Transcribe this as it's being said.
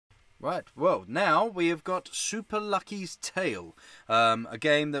Right, well, now we have got Super Lucky's Tale, a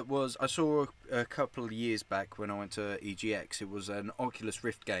game that I saw a couple of years back when I went to EGX. It was an Oculus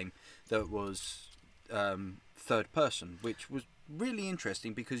Rift game that was third person, which was really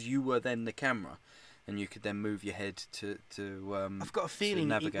interesting because you were then the camera, and you could then move your head to I've got a feeling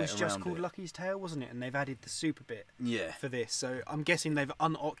it was just called it. Lucky's Tale, wasn't it? And they've added the super bit for this, so I'm guessing they've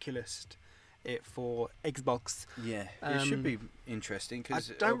un-Oculused it for Xbox. Yeah, it should be interesting because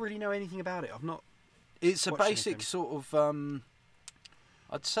I don't really know anything about it. I've not. It's a basic sort of,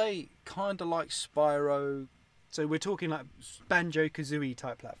 I'd say, kind of like Spyro. So we're talking like Banjo-Kazooie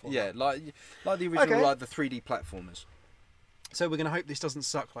type platform. Yeah, like the original, like the 3D platformers. So we're going to hope this doesn't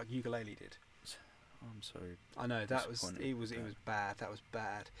suck like Ukulele did. I'm sorry. I know it was bad. That was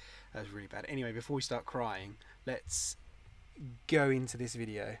bad. That was really bad. Anyway, before we start crying, let's go into this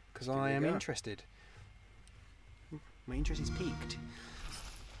video because I am interested. My interest is peaked.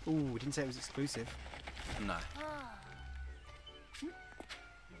 Ooh, didn't say it was exclusive. No.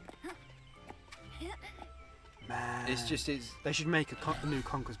 Man, they should make a new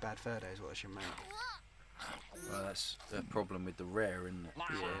Conker's Bad Fur Day is what they should make. Well, that's the problem with the rare, isn't it?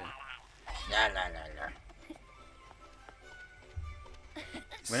 Yeah.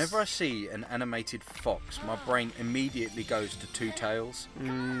 Whenever I see an animated fox, my brain immediately goes to Two Tails.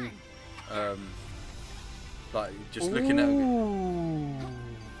 Like just looking at it.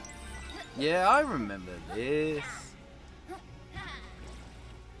 Yeah, I remember this.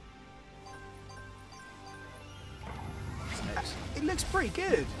 It looks pretty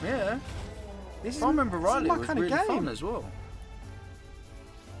good. Yeah. If I remember rightly, it was really fun as well.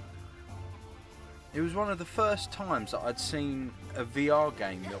 It was one of the first times that I'd seen a VR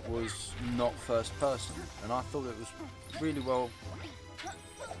game that was not first person, and I thought it was really well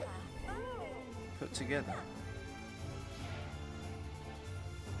put together.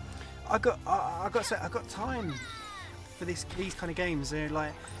 I got time for these kind of games. They're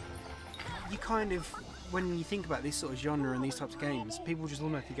like, you kind of, when you think about this sort of genre and these types of games, people just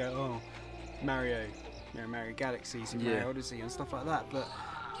automatically go, oh, Mario Galaxy, Super Mario Odyssey and stuff like that. But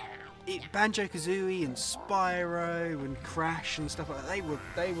Banjo-Kazooie and Spyro and Crash and stuff like that,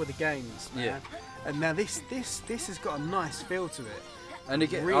 they were the games, man. Yeah. And now this has got a nice feel to it. And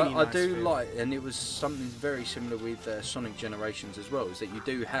again, really I nice do feel. like, and it was something very similar with Sonic Generations as well, is that you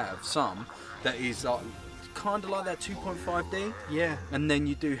do have some that is like, kind of like that 2.5D. Yeah. And then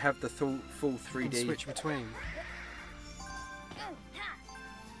you do have the full 3D. And switch between.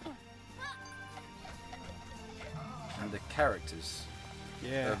 And the characters.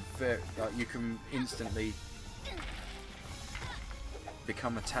 Yeah. Very, like, you can instantly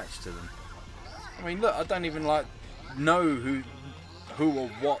become attached to them. I mean, look, I don't even know who or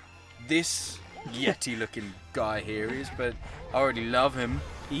what this Yeti-looking guy here is, but I already love him.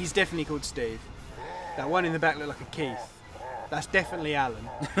 He's definitely called Steve. That one in the back looked like a Keith. That's definitely Alan.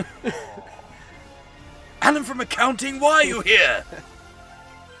 Alan from accounting, why are you here?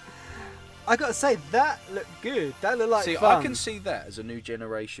 I gotta say, that looked good. That looked like fun. I can see that as a new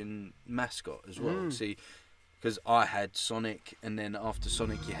generation mascot as well. See, because I had Sonic, and then after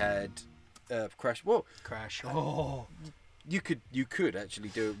Sonic you had Crash. Well, Crash. Oh, you could actually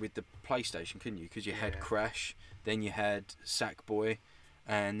do it with the PlayStation, couldn't you? Because you had Crash, then you had Sackboy,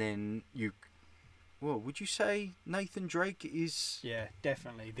 and then you. Well, would you say Nathan Drake is? Yeah,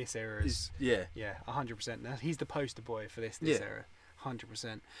 definitely. This era is. Yeah, 100%. He's the poster boy for this era.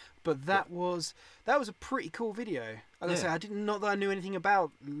 100%. But that was a pretty cool video. Like I say, not that I knew anything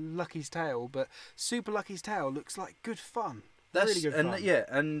about Lucky's Tale, but Super Lucky's Tale looks like good fun. That's really good fun.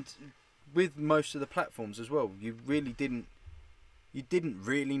 And with most of the platforms as well, you didn't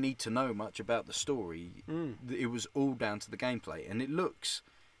really need to know much about the story. It was all down to the gameplay, and it looks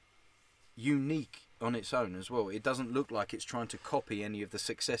unique on its own as well. It doesn't look like it's trying to copy any of the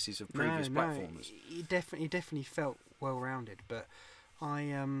successes of previous platformers. It definitely felt well rounded, but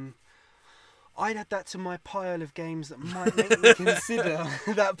I'd add that to my pile of games that might make me consider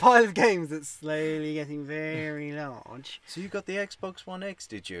that pile of games that's slowly getting very large. So you got the Xbox One X,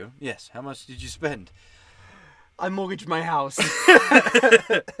 did you? Yes. How much did you spend? I mortgaged my house.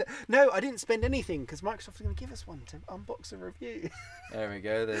 No, I didn't spend anything because Microsoft is going to give us one to unbox and review. There we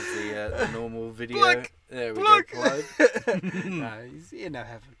go. There's the normal video. Plug! There we go. Plug. No, he's in no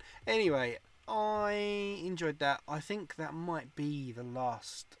heaven. Anyway, I enjoyed that. I think that might be the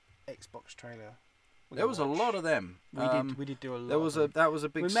last Xbox trailer. There was a lot of them. We did do a lot. That was a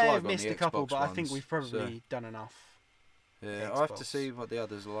big. We may have missed a couple, but I think we've probably done enough. Yeah, I'll have to Xbox. see what the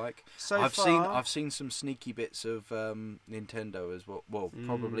others are like. So I've far, seen some sneaky bits of Nintendo as well. Well,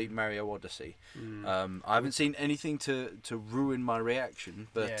 probably Mario Odyssey. I haven't seen anything to ruin my reaction,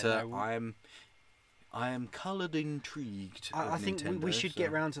 but Yeah, no, I am coloured intrigued. I of think Nintendo, we should so.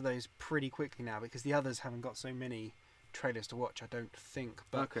 get round to those pretty quickly now because the others haven't got so many trailers to watch. I don't think.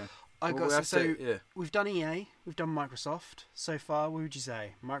 But Okay. I Well, got yeah. we've done EA, we've done Microsoft so far. What would you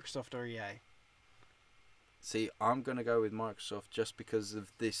say, Microsoft or EA? See, I'm gonna go with Microsoft just because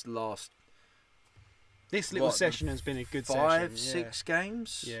of this last This little session has been a good five, session. 6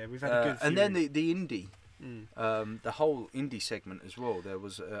 games. Yeah, we've had a good. and then few. the indie. Mm. The whole indie segment as well. There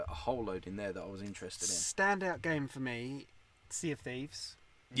was a whole load in there that I was interested in. Standout game for me, Sea of Thieves,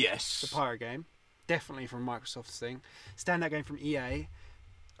 Yes. the pirate game, definitely from Microsoft's thing. Standout game from EA,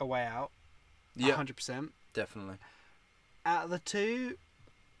 A Way Out, Yeah, 100%. definitely. Out of the two,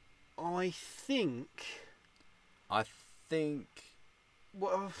 I think.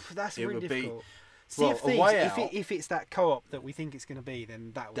 Well, that's It really would be- difficult. Sea well, of A Thieves, Way if, Out- if it's that co-op that we think it's going to be,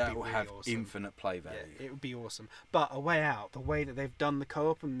 then that would That be will really have awesome. infinite play value. Yeah, it would be awesome. But A Way Out, the way that they've done the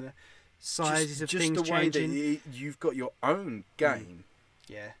co-op and the sizes of just things the way changing. that you've got your own game,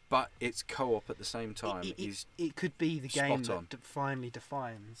 Yeah. but it's co-op at the same time. Is It could be the game spot on. that finally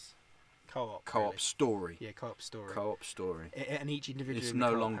defines co-op. co-op really. story. Yeah, co-op story. Co-op story. And each individual. It's in the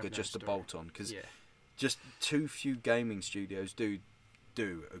no co-op longer have their just a story. bolt-on because Yeah. just too few gaming studios do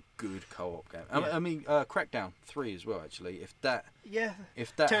a good co-op game. Yeah. I mean, Crackdown 3 as well. Actually, if that Yeah.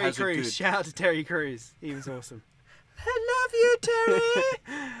 Terry has Crews. a good Shout out to Terry Crews. He was awesome. I love you,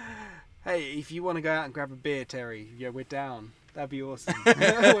 Terry. Hey, if you want to go out and grab a beer, Terry, yeah, we're down. That'd be awesome.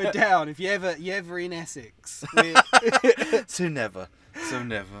 We're down. If you're ever in Essex. So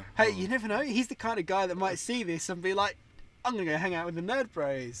never. Hey, you never know. He's the kind of guy that might see this and be like, "I'm gonna go hang out with the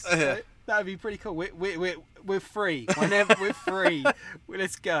NerdBros." So that'd be pretty cool. We're free. Whenever we're free,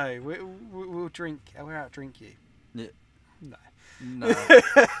 let's go. We'll drink. We'll out drink you. Yeah. No. No.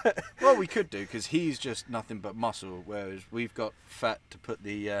 Well, we could do because he's just nothing but muscle, whereas we've got fat to put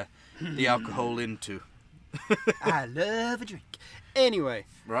the alcohol into. I love a drink. Anyway,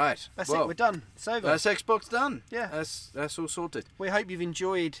 Right. that's well, it. We're done. It's over. That's Xbox done. Yeah. That's all sorted. We hope you've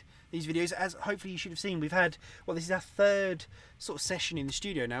enjoyed these videos. As hopefully you should have seen, we've had, well, this is our third sort of session in the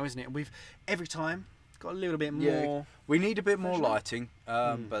studio now, isn't it? And we've every time got a little bit more. Yeah. We need a bit more professional. lighting,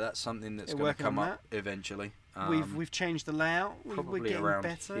 but that's something that's We're going to working come on up eventually. We've changed the layout. We're probably getting around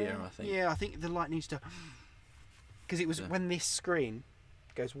better. here, I think. Yeah, I think the light needs to, because it was Yeah. when this screen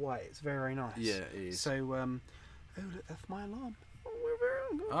goes white. It's very, very nice. Yeah, it is. So, oh look, that's my alarm.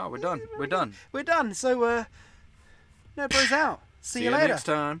 Oh, we're done. We're done. We're done. So, NerdBros out. See you later. next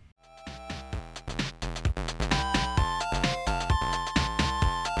time.